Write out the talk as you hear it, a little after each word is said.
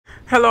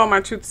Hello, my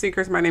truth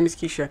seekers. My name is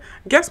Keisha.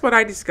 Guess what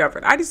I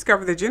discovered? I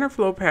discovered that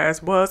Jennifer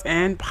Lopez was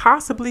and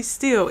possibly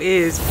still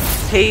is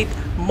paid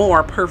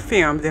more per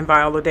film than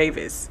Viola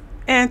Davis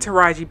and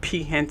Taraji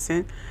P.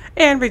 Henson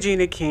and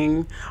Regina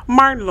King,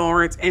 Martin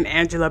Lawrence, and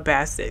Angela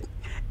Bassett.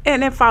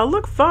 And if I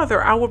look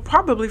further, I would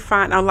probably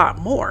find a lot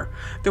more.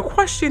 The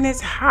question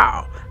is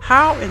how?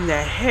 How in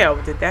the hell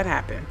did that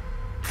happen?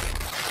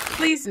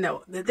 Please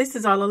note that this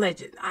is all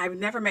alleged. I've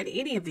never met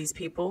any of these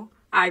people.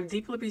 I've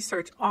deeply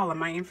researched all of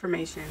my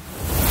information.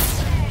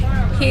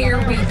 Here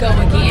we go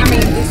again. I mean,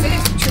 this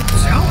is the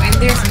truth show, and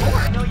there's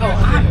more. Oh,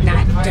 I'm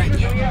not done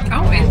yet.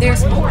 Oh, and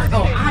there's more.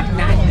 Oh, I'm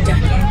not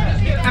done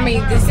yet. I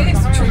mean, this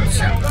is the truth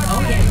show.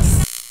 Oh, yes.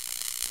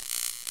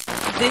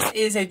 This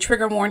is a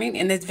trigger warning.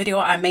 In this video,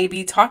 I may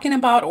be talking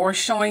about or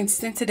showing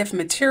sensitive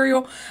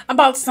material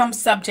about some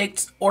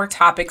subjects or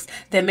topics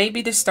that may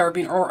be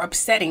disturbing or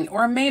upsetting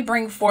or may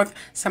bring forth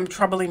some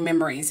troubling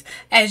memories,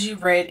 as you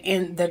read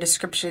in the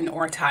description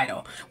or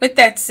title. With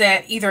that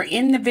said, either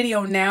end the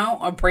video now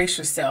or brace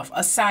yourself.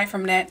 Aside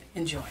from that,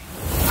 enjoy.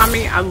 I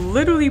mean, I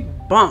literally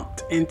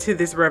bumped into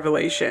this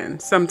revelation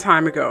some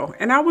time ago,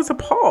 and I was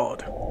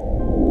appalled.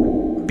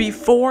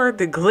 Before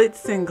the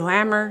glitz and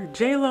glamour,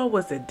 J.Lo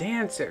was a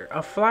dancer,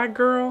 a fly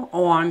girl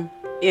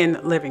in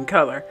Living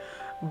Color,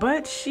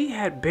 but she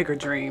had bigger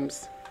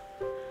dreams.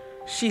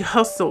 She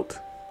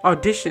hustled,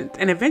 auditioned,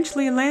 and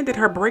eventually landed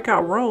her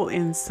breakout role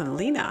in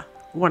Selena,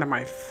 one of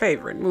my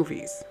favorite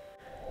movies.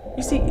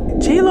 You see,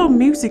 J.Lo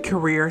music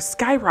career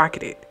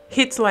skyrocketed.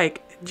 Hits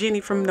like Jenny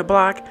from the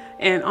Block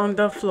and On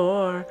the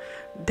Floor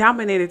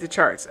dominated the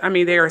charts. I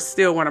mean, they are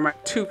still one of my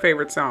two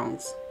favorite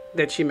songs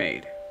that she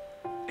made.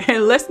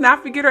 And let's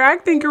not forget her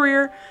acting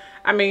career.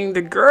 I mean,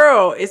 the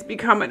girl is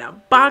becoming a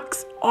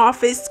box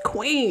office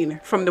queen,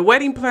 from The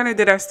Wedding Planner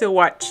that I still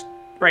watch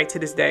right to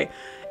this day,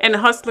 and The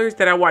Hustlers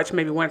that I watched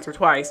maybe once or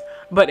twice,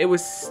 but it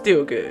was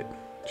still good.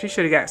 She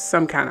should have got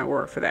some kind of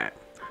award for that.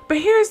 But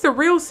here's the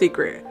real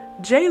secret.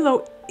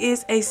 J.Lo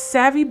is a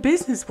savvy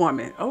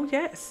businesswoman. Oh,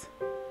 yes.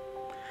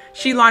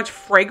 She launched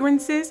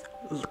fragrances,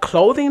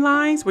 clothing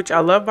lines, which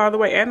I love, by the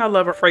way, and I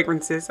love her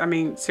fragrances. I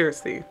mean,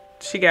 seriously,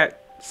 she got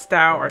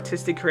style,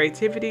 artistic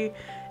creativity,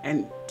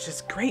 and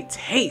just great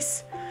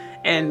taste,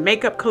 and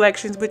makeup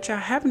collections, which I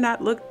have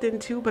not looked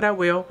into, but I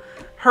will.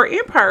 Her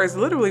empire is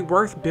literally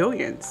worth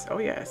billions. Oh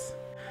yes.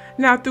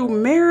 Now, through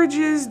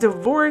marriages,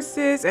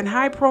 divorces, and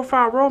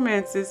high-profile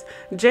romances,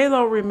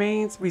 J.Lo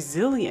remains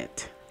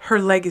resilient. Her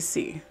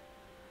legacy,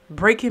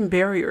 breaking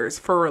barriers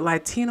for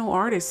Latino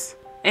artists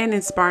and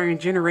inspiring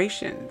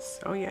generations.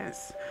 Oh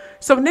yes.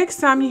 So next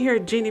time you hear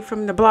Jenny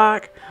from the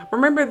Block,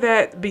 remember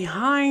that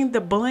behind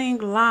the bling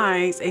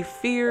lies a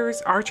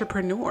fierce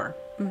entrepreneur.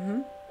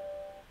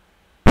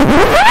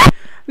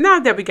 Now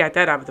that we got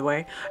that out of the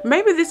way,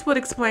 maybe this would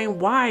explain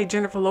why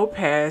Jennifer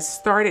Lopez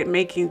started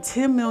making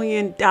 $10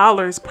 million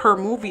per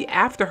movie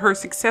after her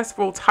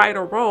successful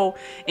title role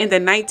in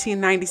the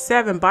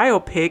 1997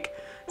 biopic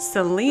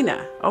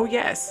Selena. Oh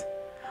yes,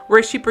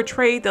 where she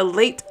portrayed the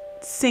late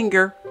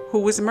singer who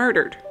was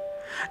murdered.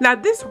 Now,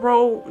 this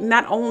role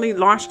not only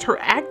launched her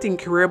acting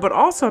career, but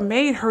also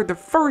made her the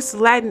first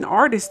Latin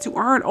artist to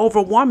earn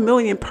over $1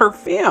 million per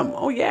film.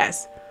 Oh,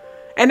 yes.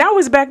 And that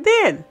was back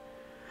then.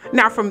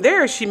 Now, from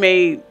there, she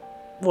made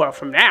about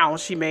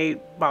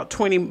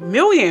 $20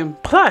 million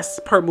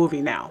plus per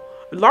movie now,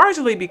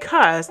 largely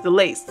because the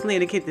late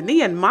Selena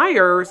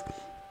Quintanilla-Perez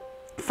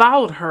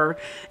followed her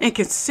and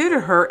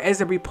considered her as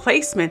a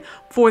replacement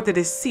for the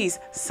deceased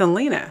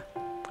Selena.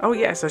 Oh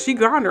yeah, so she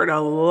garnered a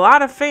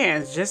lot of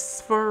fans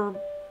just for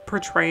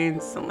portraying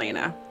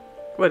Selena.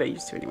 Well, they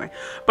used to anyway.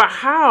 But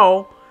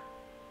how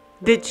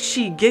did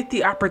she get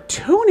the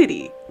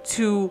opportunity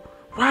to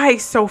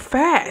rise so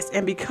fast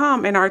and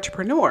become an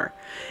entrepreneur?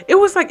 It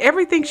was like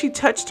everything she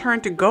touched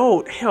turned to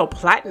gold, hell,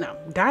 platinum,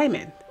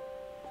 diamond.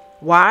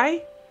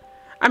 Why?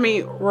 I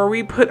mean, were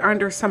we put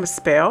under some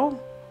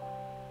spell?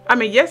 I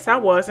mean, yes, I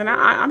was, and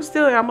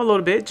I'm a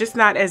little bit, just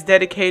not as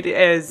dedicated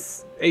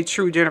as a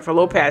true Jennifer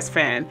Lopez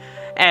fan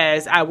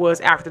as I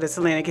was after the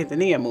Selena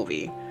Quintanilla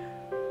movie.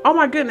 Oh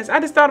my goodness, I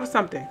just thought of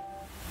something.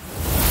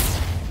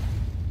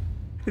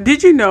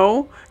 Did you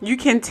know you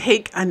can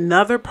take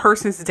another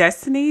person's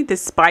destiny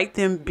despite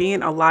them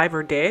being alive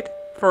or dead?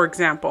 For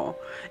example,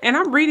 and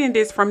I'm reading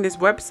this from this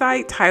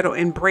website titled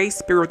Embrace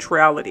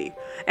Spirituality,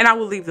 and I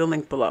will leave the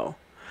link below.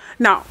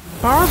 Now,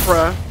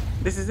 Barbara,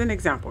 this is an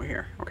example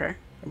here, okay?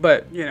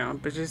 But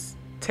just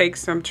take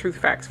some truth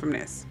facts from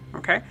this,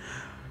 okay?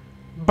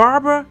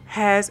 Barbara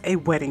has a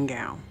wedding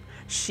gown.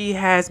 She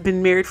has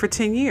been married for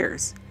 10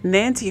 years.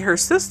 Nancy, her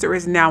sister,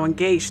 is now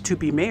engaged to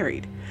be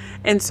married.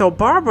 And so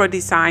Barbara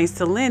decides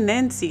to lend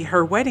Nancy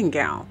her wedding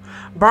gown.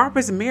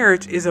 Barbara's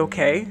marriage is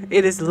okay.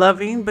 It is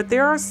loving, but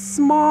there are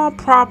small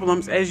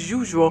problems as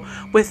usual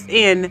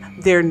within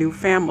their new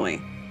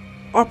family.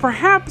 Or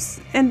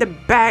perhaps in the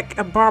back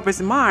of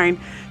Barbara's mind,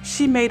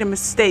 she made a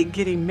mistake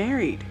getting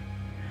married.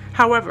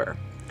 However,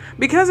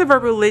 because of her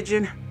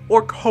religion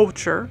or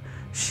culture,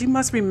 she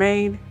must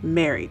remain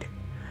married.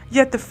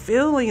 Yet the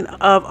feeling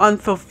of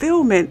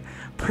unfulfillment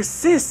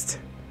persists.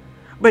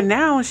 But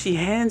now she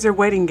hands her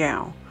wedding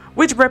gown,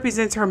 which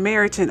represents her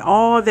marriage and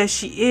all that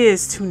she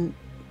is,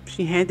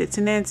 she handed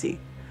to Nancy.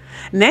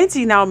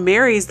 Nancy now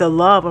marries the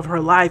love of her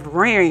life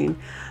wearing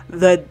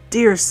the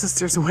dear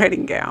sister's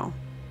wedding gown.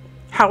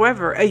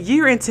 However, a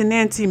year into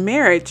Nancy's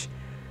marriage,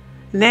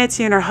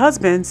 Nancy and her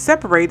husband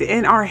separated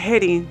and are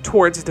heading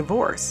towards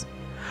divorce.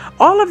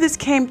 All of this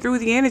came through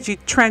the energy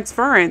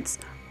transference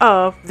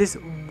of this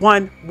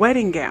one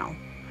wedding gown,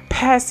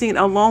 passing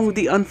along with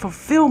the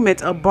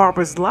unfulfillment of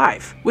Barbara's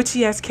life, which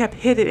she has kept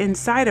hidden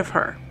inside of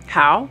her.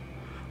 How?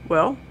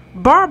 Well,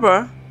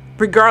 Barbara,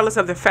 regardless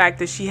of the fact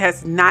that she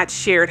has not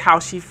shared how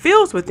she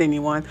feels with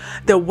anyone,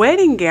 the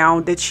wedding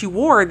gown that she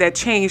wore that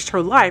changed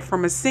her life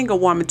from a single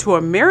woman to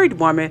a married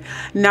woman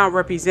now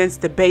represents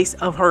the base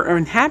of her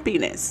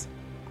unhappiness.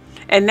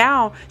 And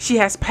now she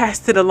has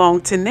passed it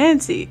along to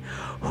Nancy,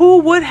 who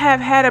would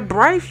have had a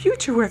bright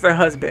future with her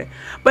husband.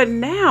 But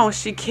now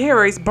she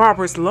carries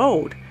Barbara's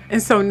load.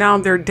 And so now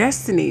their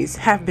destinies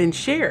have been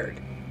shared.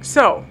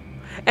 So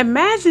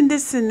imagine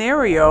this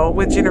scenario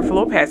with Jennifer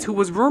Lopez, who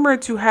was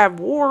rumored to have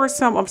wore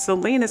some of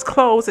Selena's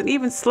clothes and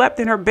even slept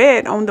in her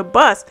bed on the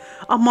bus,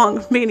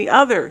 among many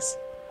others.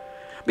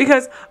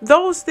 Because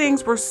those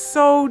things were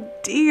so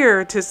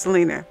dear to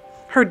Selena.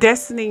 Her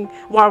destiny,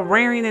 while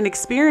wearing and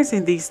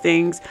experiencing these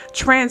things,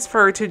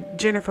 transferred to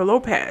Jennifer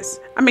Lopez.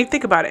 I mean,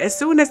 think about it. As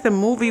soon as the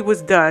movie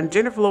was done,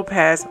 Jennifer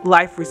Lopez's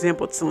life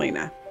resembled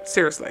Selena.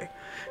 Seriously.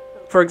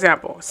 For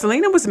example,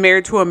 Selena was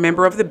married to a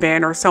member of the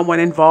band or someone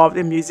involved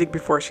in music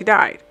before she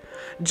died.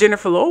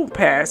 Jennifer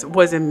Lopez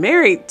wasn't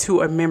married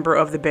to a member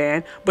of the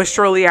band, but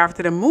shortly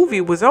after the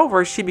movie was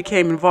over, she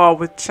became involved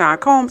with Sean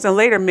Combs and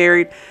later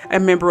married a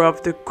member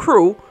of the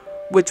crew,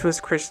 which was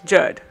Chris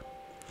Judd.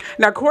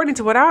 Now, according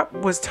to what I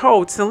was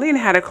told, Selena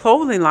had a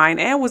clothing line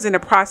and was in the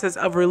process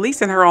of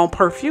releasing her own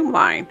perfume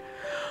line.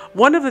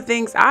 One of the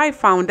things I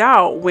found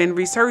out when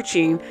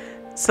researching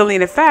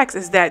Selena facts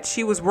is that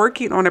she was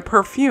working on a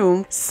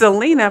perfume.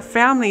 Selena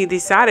family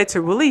decided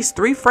to release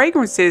 3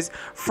 fragrances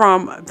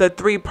from the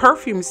 3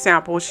 perfume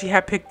samples she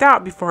had picked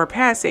out before her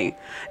passing,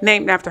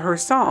 named after her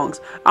songs,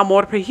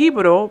 Amor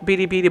Prohibido,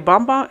 Bidi Bidi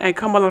Bamba, and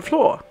Como la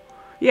Flor.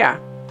 Yeah.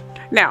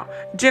 Now,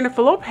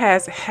 Jennifer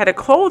Lopez had a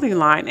clothing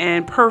line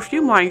and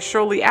perfume line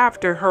shortly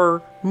after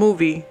her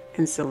movie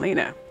in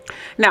Selena.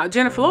 Now,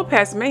 Jennifer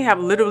Lopez may have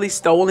literally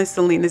stolen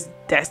Selena's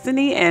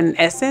destiny and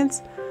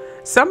essence.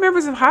 Some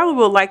members of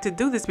Hollywood like to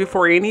do this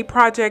before any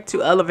project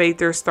to elevate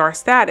their star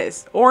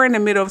status, or in the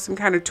middle of some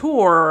kind of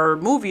tour or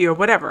movie or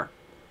whatever.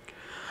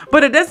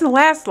 But it doesn't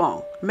last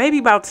long, maybe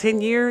about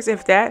 10 years,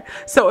 if that.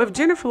 So if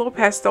Jennifer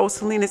Lopez stole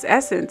Selena's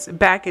essence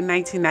back in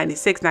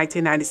 1996,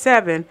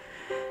 1997,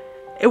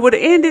 it would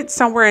have ended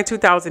somewhere in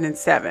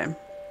 2007.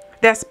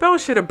 That spell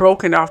should have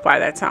broken off by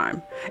that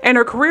time, and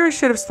her career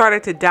should have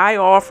started to die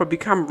off or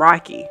become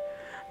rocky.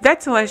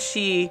 That's unless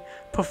she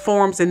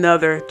performs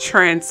another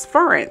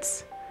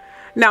transference.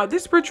 Now,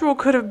 this ritual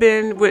could have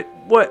been with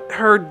what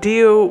her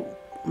deal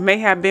may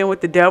have been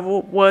with the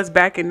devil was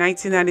back in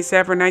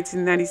 1997 or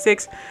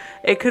 1996.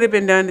 It could have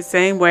been done the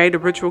same way. The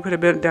ritual could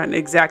have been done the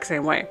exact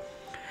same way.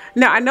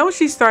 Now, I know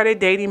she started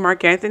dating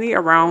Mark Anthony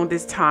around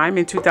this time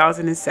in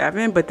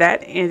 2007, but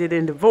that ended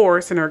in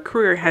divorce, and her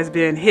career has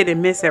been hit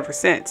and miss ever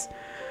since.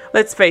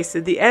 Let's face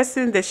it, the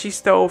essence that she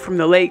stole from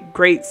the late,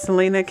 great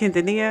Selena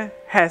Quintanilla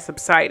has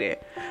subsided.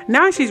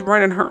 Now she's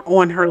running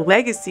on her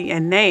legacy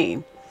and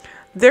name.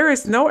 There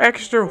is no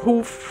extra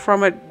hoof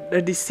from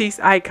a deceased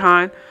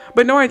icon,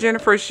 but knowing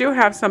Jennifer, she'll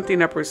have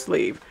something up her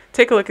sleeve.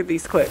 Take a look at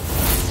these clips.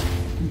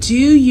 Do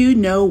you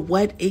know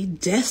what a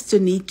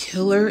destiny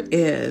killer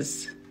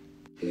is?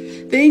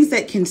 Things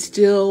that can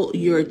steal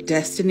your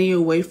destiny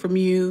away from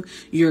you,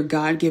 your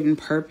God-given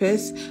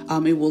purpose.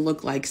 It will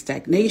look like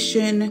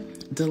stagnation,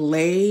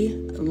 delay,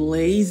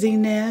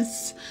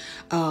 laziness,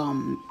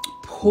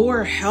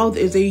 poor health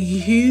is a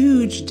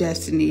huge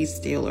destiny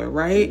stealer,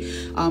 right?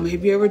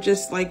 Have you ever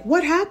just like,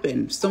 what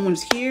happened?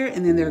 Someone's here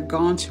and then they're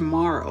gone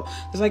tomorrow.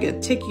 It's like a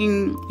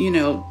ticking,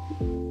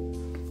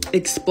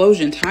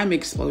 explosion, time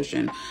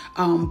explosion.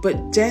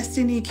 But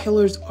destiny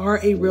killers are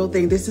a real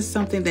thing. This is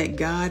something that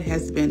God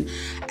has been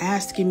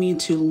asking me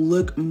to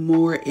look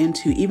more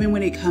into, even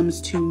when it comes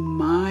to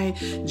my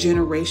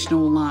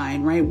generational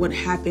line, right? What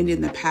happened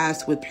in the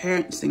past with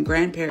parents and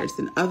grandparents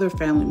and other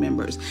family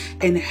members,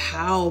 and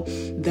how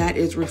that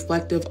is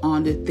reflective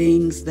on the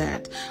things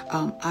that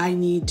I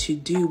need to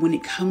do when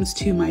it comes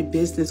to my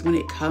business, when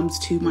it comes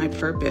to my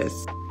purpose.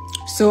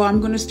 So I'm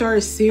going to start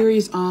a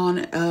series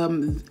on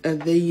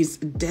these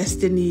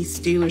destiny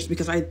stealers,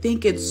 because I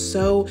think it's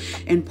so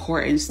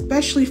important,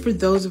 especially for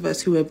those of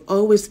us who have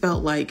always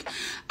felt like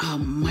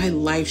my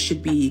life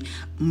should be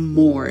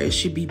more. It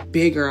should be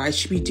bigger. I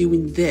should be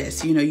doing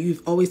this.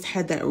 You've always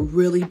had that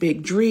really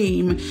big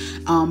dream,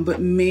 but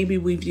maybe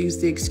we've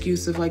used the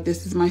excuse of like,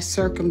 this is my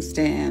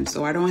circumstance,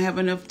 or I don't have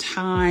enough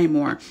time,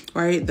 or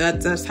right.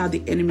 That's how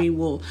the enemy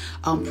will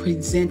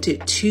present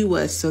it to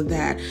us, so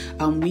that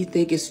we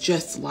think it's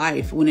just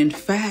life, when in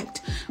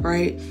fact,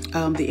 right,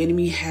 the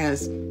enemy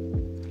has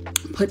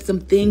put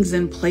some things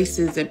in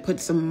places and put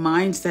some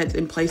mindsets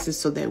in places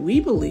so that we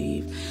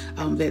believe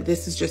that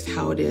this is just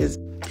how it is.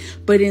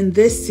 But in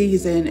this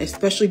season,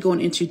 especially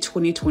going into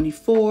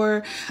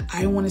 2024,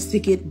 I want us to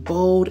get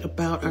bold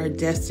about our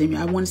destiny.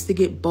 I want us to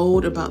get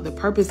bold about the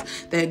purpose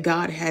that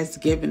God has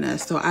given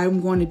us. So I'm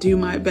going to do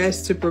my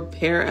best to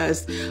prepare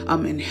us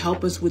and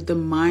help us with the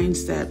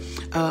mindset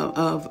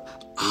of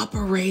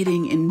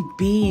operating and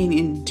being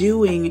and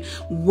doing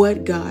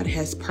what God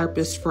has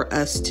purposed for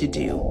us to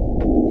do.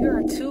 There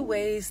are two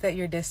ways that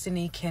your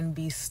destiny can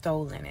be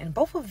stolen, and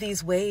both of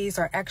these ways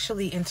are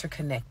actually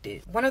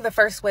interconnected. One of the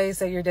first ways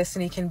that your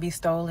destiny can be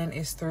stolen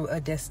is through a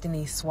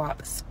destiny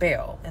swap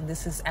spell, and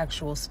this is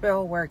actual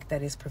spell work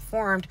that is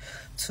performed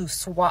to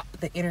swap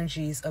the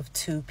energies of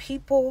two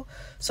people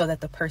so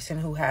that the person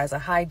who has a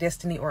high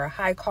destiny or a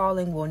high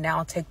calling will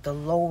now take the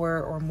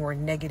lower or more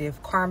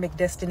negative karmic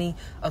destiny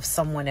of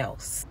someone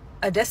else.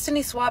 A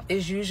destiny swap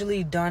is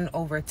usually done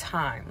over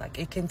time. Like,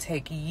 it can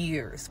take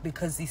years,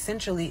 because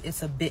essentially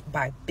it's a bit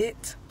by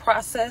bit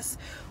process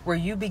where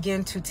you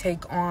begin to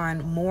take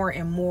on more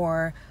and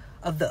more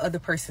of the other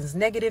person's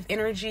negative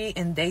energy,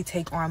 and they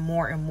take on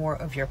more and more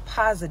of your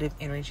positive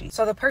energy.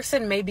 So the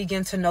person may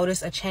begin to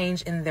notice a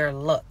change in their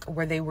luck,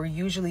 where they were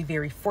usually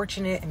very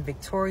fortunate and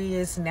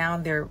victorious. Now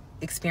they're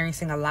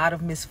experiencing a lot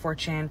of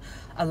misfortune,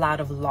 a lot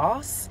of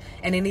loss.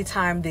 And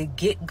anytime they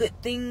get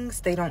good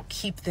things, they don't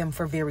keep them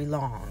for very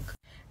long.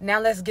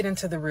 Now let's get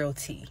into the real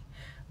tea,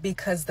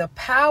 because the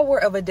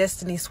power of a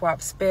destiny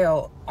swap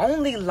spell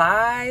only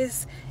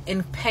lies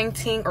in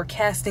painting or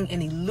casting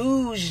an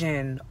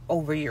illusion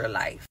over your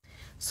life.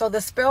 So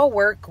the spell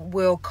work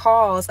will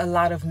cause a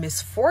lot of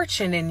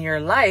misfortune in your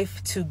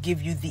life to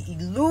give you the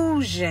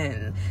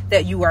illusion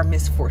that you are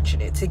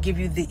misfortunate, to give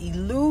you the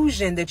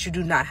illusion that you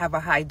do not have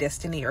a high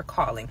destiny or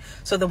calling.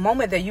 So the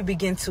moment that you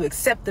begin to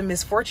accept the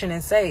misfortune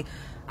and say,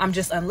 I'm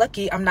just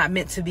unlucky, I'm not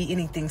meant to be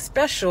anything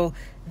special,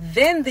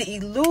 then the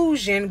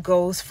illusion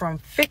goes from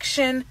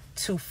fiction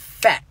to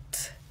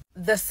fact.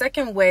 The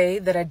second way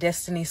that a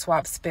destiny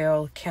swap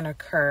spell can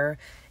occur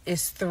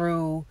is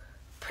through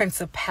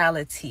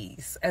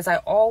principalities. As I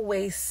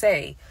always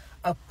say,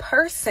 a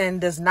person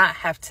does not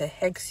have to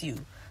hex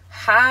you.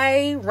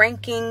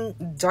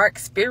 High-ranking dark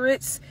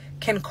spirits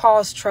can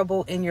cause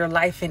trouble in your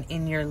life and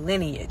in your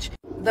lineage.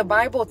 The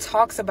Bible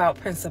talks about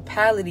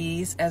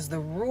principalities as the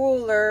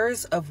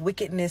rulers of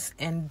wickedness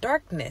and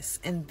darkness,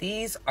 and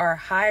these are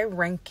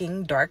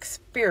high-ranking dark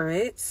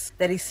spirits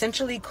that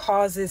essentially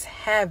causes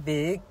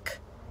havoc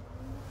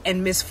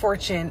and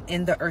misfortune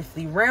in the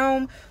earthly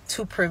realm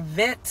to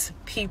prevent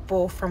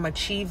people from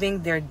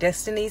achieving their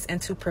destinies and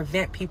to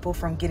prevent people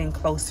from getting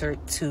closer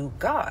to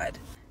God.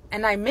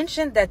 And I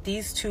mentioned that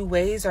these two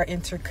ways are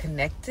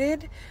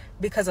interconnected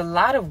because a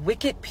lot of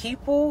wicked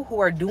people who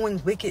are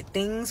doing wicked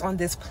things on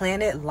this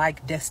planet,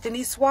 like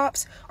destiny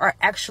swaps, are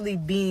actually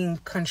being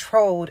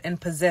controlled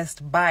and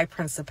possessed by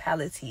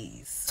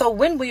principalities. So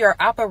when we are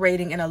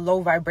operating in a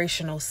low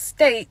vibrational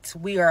state,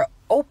 we are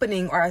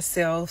opening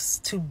ourselves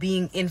to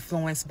being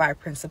influenced by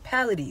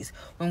principalities.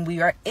 When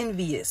we are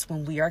envious,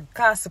 when we are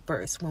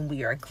gossipers, when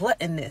we are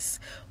gluttonous,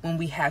 when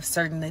we have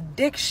certain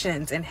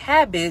addictions and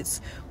habits,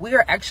 we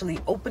are actually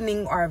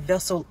opening our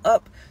vessel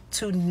up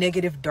to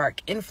negative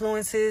dark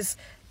influences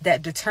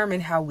that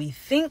determine how we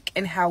think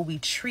and how we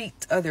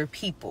treat other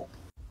people.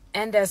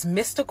 And as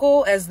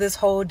mystical as this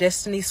whole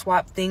destiny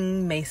swap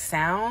thing may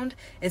sound,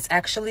 it's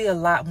actually a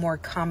lot more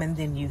common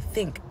than you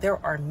think.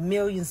 There are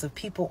millions of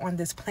people on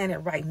this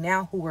planet right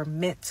now who are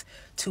meant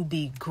to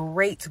be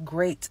great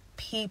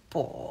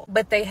people,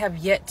 but they have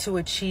yet to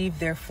achieve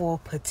their full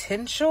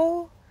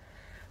potential,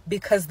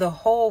 because the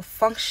whole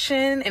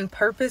function and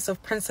purpose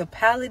of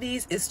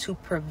principalities is to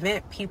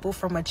prevent people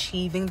from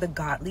achieving the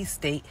godly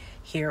state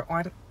here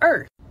on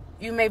earth.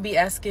 You may be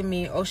asking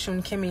me,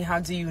 Oshun Kimmy, how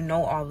do you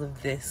know all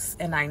of this?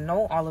 And I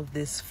know all of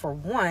this, for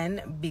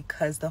one,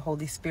 because the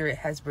Holy Spirit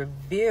has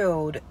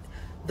revealed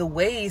the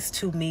ways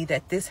to me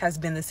that this has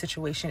been the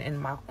situation in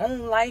my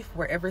own life,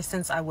 where ever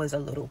since I was a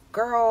little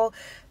girl,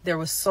 there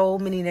was so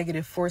many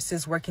negative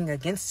forces working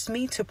against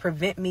me to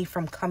prevent me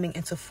from coming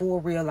into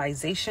full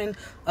realization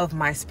of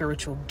my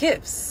spiritual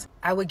gifts.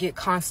 I would get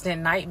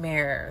constant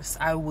nightmares.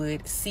 I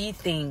would see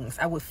things.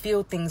 I would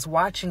feel things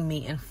watching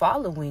me and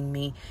following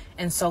me.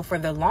 And so for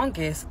the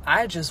longest,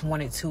 I just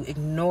wanted to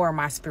ignore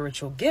my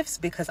spiritual gifts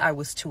because I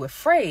was too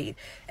afraid.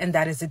 And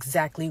that is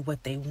exactly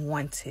what they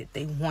wanted.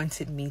 They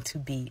wanted me to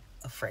be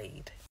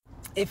afraid.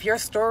 If your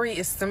story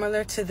is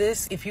similar to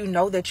this, if you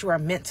know that you are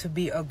meant to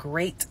be a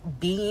great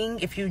being,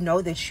 if you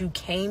know that you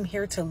came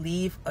here to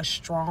leave a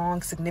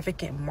strong,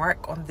 significant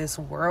mark on this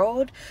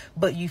world,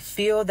 but you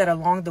feel that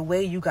along the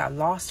way you got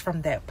lost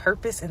from that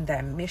purpose and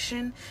that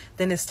mission,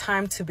 then it's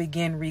time to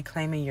begin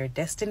reclaiming your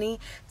destiny.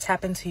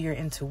 Tap into your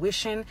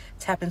intuition,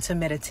 tap into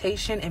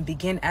meditation, and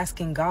begin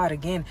asking God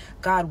again,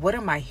 God, what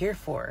am I here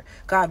for?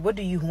 God, what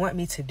do you want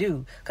me to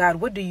do? God,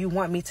 what do you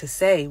want me to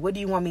say? What do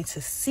you want me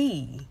to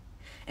see?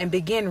 And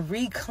begin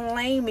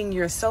reclaiming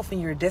yourself and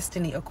your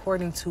destiny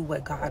according to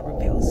what God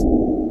reveals.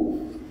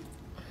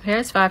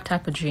 Here's 5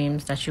 types of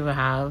dreams that you will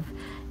have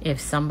if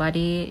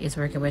somebody is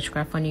working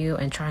witchcraft on you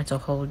and trying to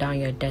hold down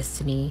your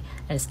destiny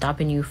and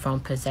stopping you from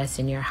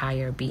possessing your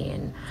higher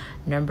being.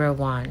 Number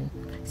one,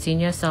 seeing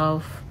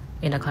yourself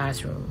in a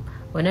classroom.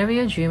 Whenever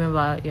you're dreaming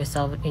about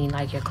yourself in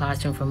like your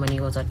classroom from when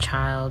you was a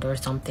child or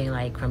something,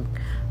 like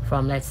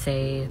from let's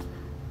say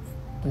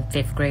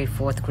 5th grade,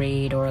 4th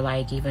grade, or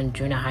like even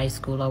junior high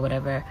school or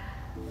whatever,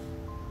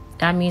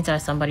 that means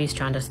that somebody's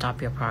trying to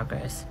stop your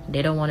progress.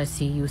 They don't want to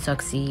see you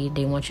succeed.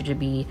 They want you to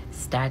be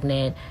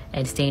stagnant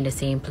and stay in the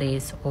same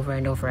place over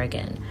and over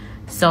again.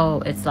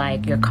 So it's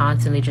like you're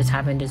constantly just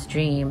having this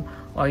dream,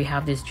 or you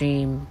have this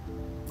dream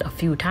a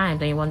few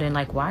times and you're wondering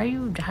like, why are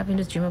you having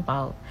this dream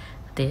about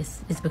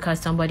this? It's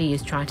because somebody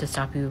is trying to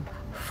stop you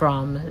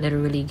from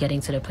literally getting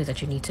to the place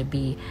that you need to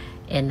be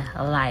in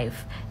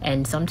life.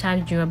 And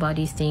sometimes dream about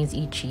these things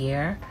each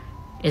year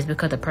is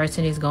because the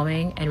person is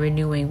going and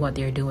renewing what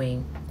they're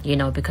doing, you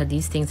know, because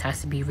these things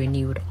has to be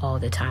renewed all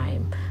the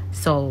time.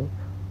 So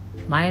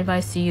my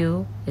advice to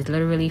you is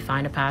literally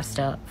find a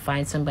pastor,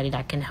 find somebody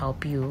that can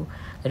help you,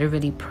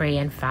 literally pray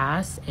and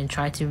fast and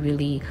try to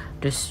really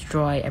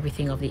destroy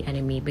everything of the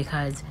enemy,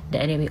 because the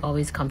enemy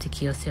always comes to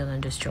kill, steal,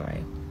 and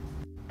destroy.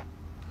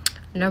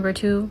 Number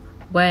two,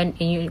 when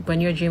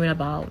you're dreaming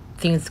about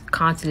things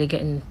constantly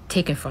getting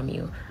taken from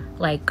you,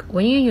 like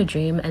when you're in your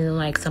dream and then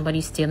like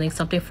somebody's stealing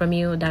something from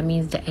you, that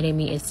means the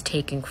enemy is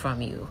taking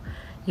from you.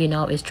 You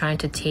know, it's trying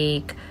to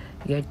take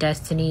your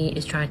destiny,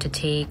 it's trying to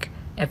take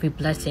every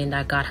blessing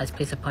that God has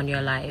placed upon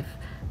your life.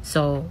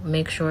 So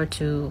make sure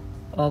to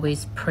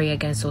always pray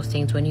against those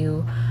things. When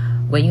you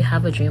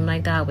have a dream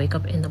like that, wake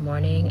up in the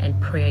morning and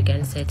pray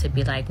against it, to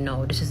be like,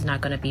 no, this is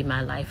not going to be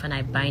my life, and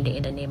I bind it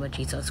in the name of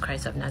Jesus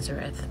Christ of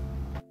Nazareth.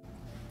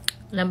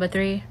 Number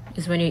three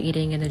is when you're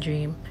eating in a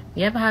dream.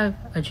 You ever have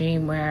a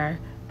dream where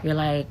you're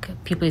like,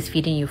 people is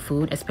feeding you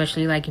food,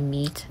 especially like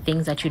meat,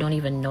 things that you don't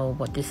even know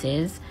what this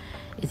is?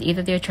 It's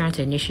either they're trying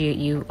to initiate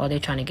you or they're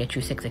trying to get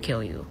you sick to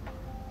kill you,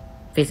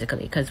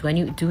 physically. Because when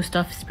you do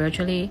stuff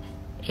spiritually,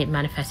 it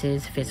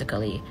manifests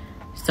physically.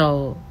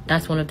 So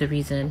that's one of the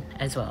reasons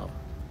as well.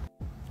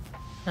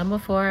 Number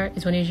four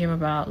is when you dream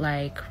about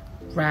like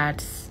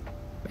rats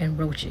and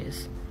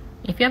roaches.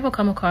 If you ever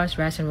come across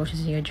rats and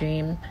roaches in your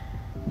dream,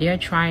 they're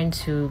trying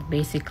to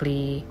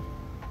basically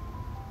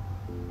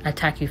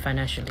attack you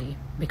financially,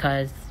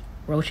 because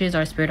roaches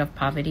are a spirit of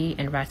poverty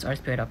and rats are a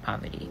spirit of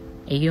poverty,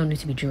 and you don't need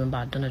to be dreaming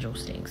about none of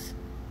those things.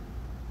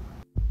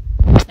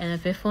 And the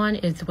fifth one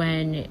is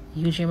when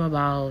you dream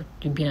about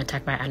you being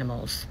attacked by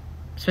animals,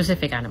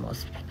 specific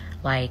animals,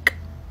 like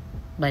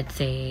let's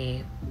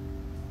say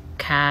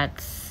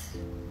cats,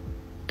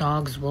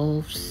 dogs,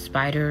 wolves,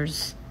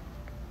 spiders,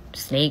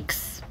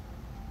 snakes.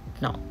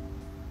 No,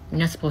 you're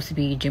not supposed to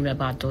be dreaming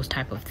about those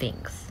type of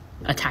things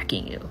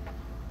attacking you.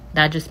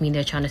 That just means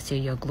they're trying to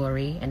steal your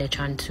glory, and they're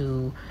trying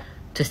to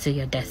steal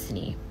your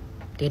destiny.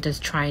 They're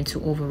just trying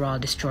to overall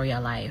destroy your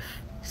life.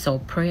 So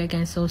pray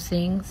against those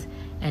things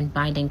and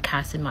bind and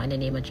cast them out in the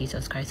name of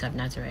Jesus Christ of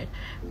Nazareth.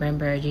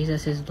 Remember,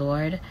 Jesus is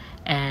Lord,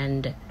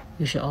 and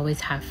you should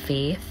always have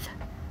faith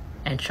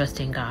and trust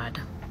in God,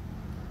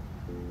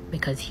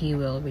 because He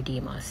will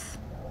redeem us.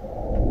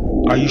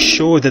 Are you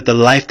sure that the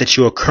life that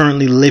you are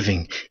currently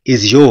living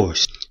is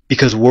yours?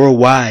 Because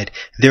worldwide,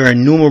 there are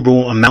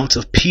innumerable amounts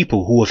of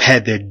people who have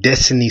had their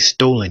destiny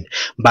stolen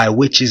by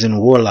witches and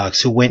warlocks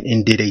who went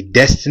and did a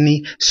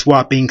destiny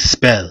swapping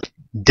spell.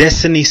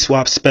 Destiny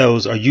swap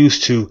spells are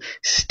used to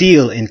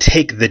steal and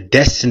take the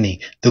destiny,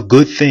 the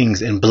good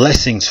things and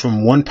blessings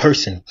from one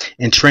person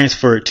and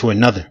transfer it to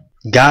another.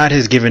 God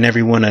has given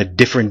everyone a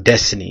different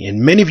destiny, and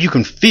many of you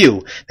can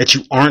feel that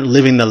you aren't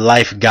living the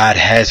life God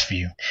has for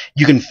you.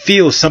 You can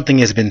feel something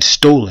has been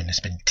stolen, it's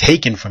been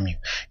taken from you.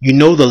 You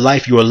know the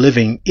life you are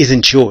living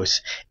isn't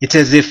yours. It's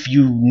as if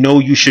you know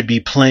you should be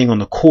playing on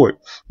the court,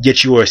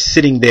 yet you are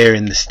sitting there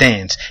in the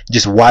stands,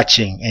 just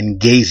watching and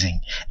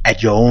gazing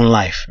at your own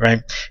life,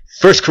 right?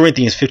 1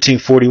 Corinthians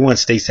 15:41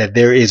 states that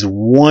there is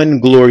one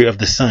glory of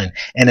the sun,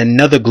 and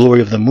another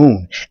glory of the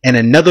moon, and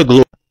another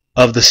glory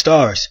of the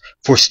stars,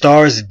 for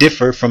stars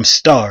differ from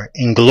star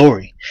in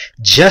glory.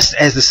 Just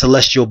as the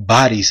celestial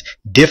bodies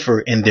differ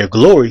in their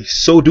glory,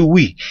 so do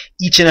we.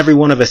 Each and every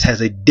one of us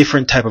has a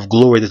different type of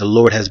glory that the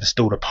Lord has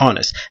bestowed upon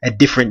us, a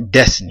different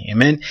destiny.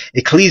 Amen.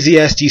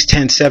 Ecclesiastes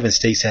 10:7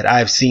 states that I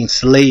have seen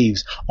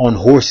slaves on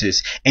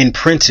horses and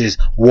princes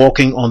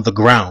walking on the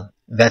ground.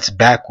 That's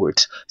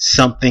backwards.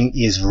 Something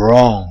is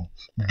wrong.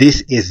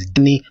 This is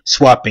destiny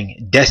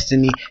swapping,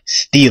 destiny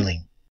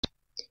stealing.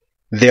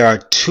 There are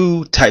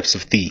two types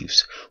of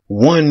thieves.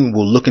 One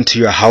will look into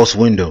your house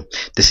window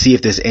to see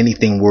if there's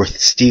anything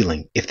worth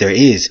stealing. If there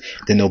is,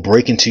 then they'll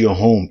break into your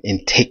home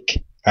and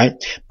take, right?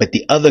 But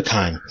the other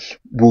kind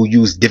will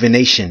use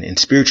divination and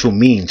spiritual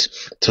means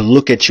to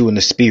look at you in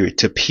the spirit,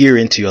 to peer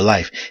into your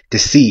life, to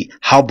see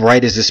how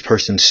bright is this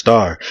person's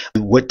star?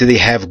 What do they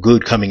have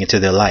good coming into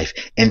their life?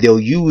 And they'll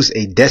use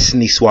a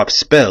destiny swap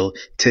spell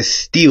to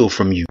steal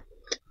from you.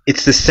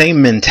 It's the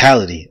same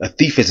mentality. A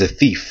thief is a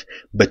thief,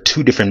 but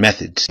two different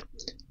methods.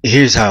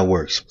 Here's how it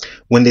works.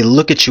 When they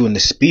look at you in the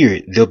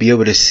spirit, they'll be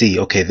able to see,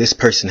 okay, this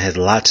person has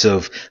lots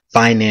of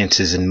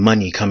finances and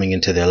money coming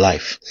into their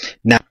life.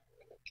 Now,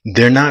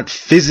 they're not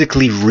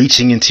physically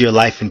reaching into your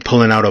life and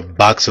pulling out a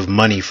box of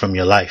money from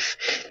your life.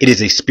 It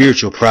is a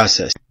spiritual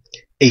process.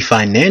 A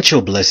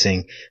financial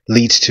blessing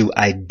leads to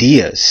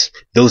ideas.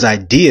 Those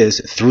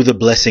ideas, through the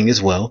blessing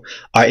as well,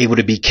 are able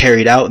to be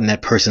carried out in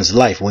that person's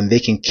life. When they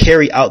can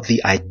carry out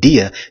the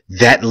idea,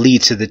 that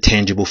leads to the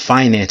tangible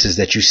finances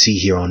that you see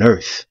here on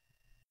earth.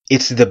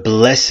 It's the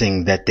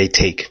blessing that they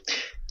take.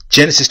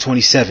 Genesis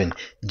 27,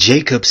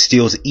 Jacob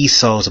steals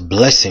Esau's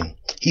blessing.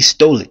 He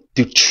stole it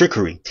through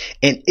trickery,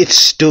 and it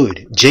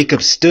stood.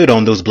 Jacob stood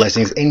on those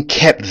blessings and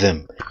kept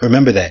them.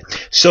 Remember that.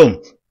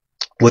 So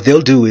what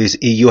they'll do is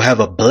you'll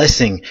have a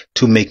blessing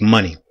to make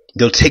money.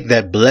 They'll take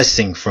that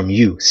blessing from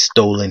you,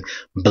 stolen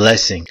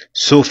blessing.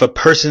 So if a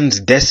person's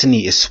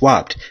destiny is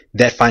swapped,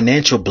 that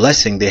financial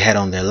blessing they had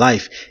on their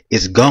life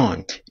is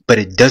gone. But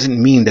it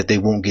doesn't mean that they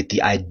won't get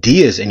the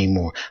ideas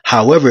anymore.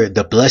 However,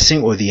 the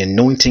blessing or the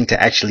anointing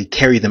to actually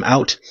carry them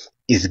out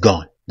is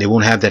gone. They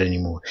won't have that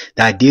anymore.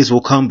 The ideas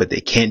will come, but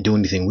they can't do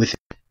anything with it.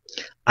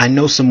 I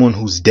know someone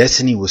whose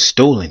destiny was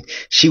stolen.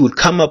 She would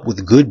come up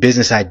with good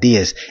business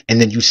ideas,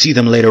 and then you see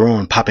them later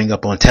on popping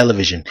up on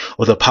television,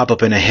 or they'll pop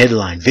up in a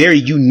headline. Very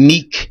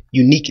unique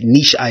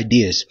niche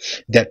ideas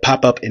that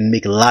pop up and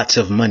make lots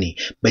of money,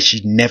 but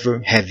she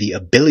never had the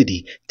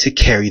ability to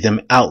carry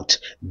them out.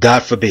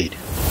 God forbid.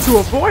 To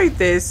avoid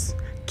this,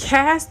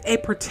 cast a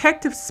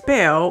protective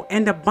spell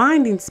and a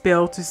binding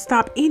spell to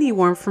stop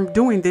anyone from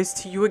doing this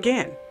to you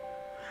again.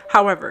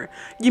 However,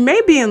 you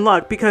may be in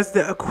luck because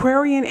the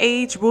Aquarian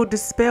age will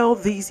dispel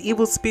these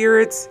evil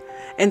spirits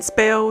and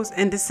spells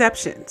and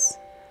deceptions.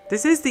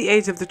 This is the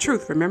age of the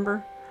truth,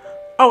 remember?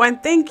 Oh,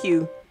 and thank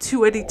you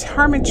to a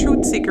determined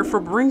truth seeker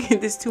for bringing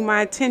this to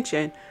my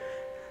attention.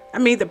 I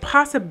mean, the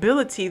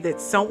possibility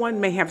that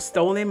someone may have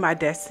stolen my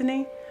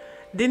destiny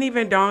didn't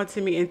even dawn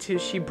to me until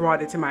she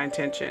brought it to my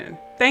attention.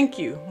 Thank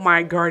you,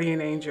 my guardian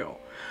angel.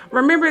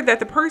 Remember that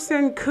the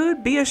person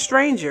could be a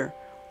stranger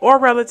or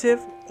relative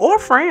or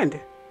friend.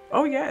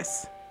 Oh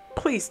yes,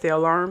 please stay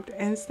alarmed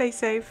and stay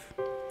safe.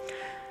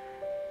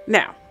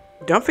 Now,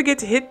 don't forget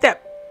to hit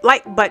that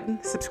like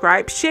button,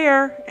 subscribe,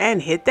 share,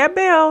 and hit that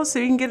bell so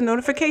you can get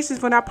notifications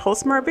when I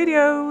post more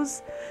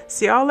videos.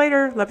 See y'all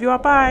later. Love you all.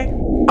 Bye.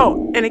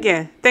 Oh, and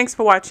again, thanks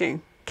for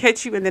watching.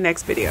 Catch you in the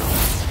next video.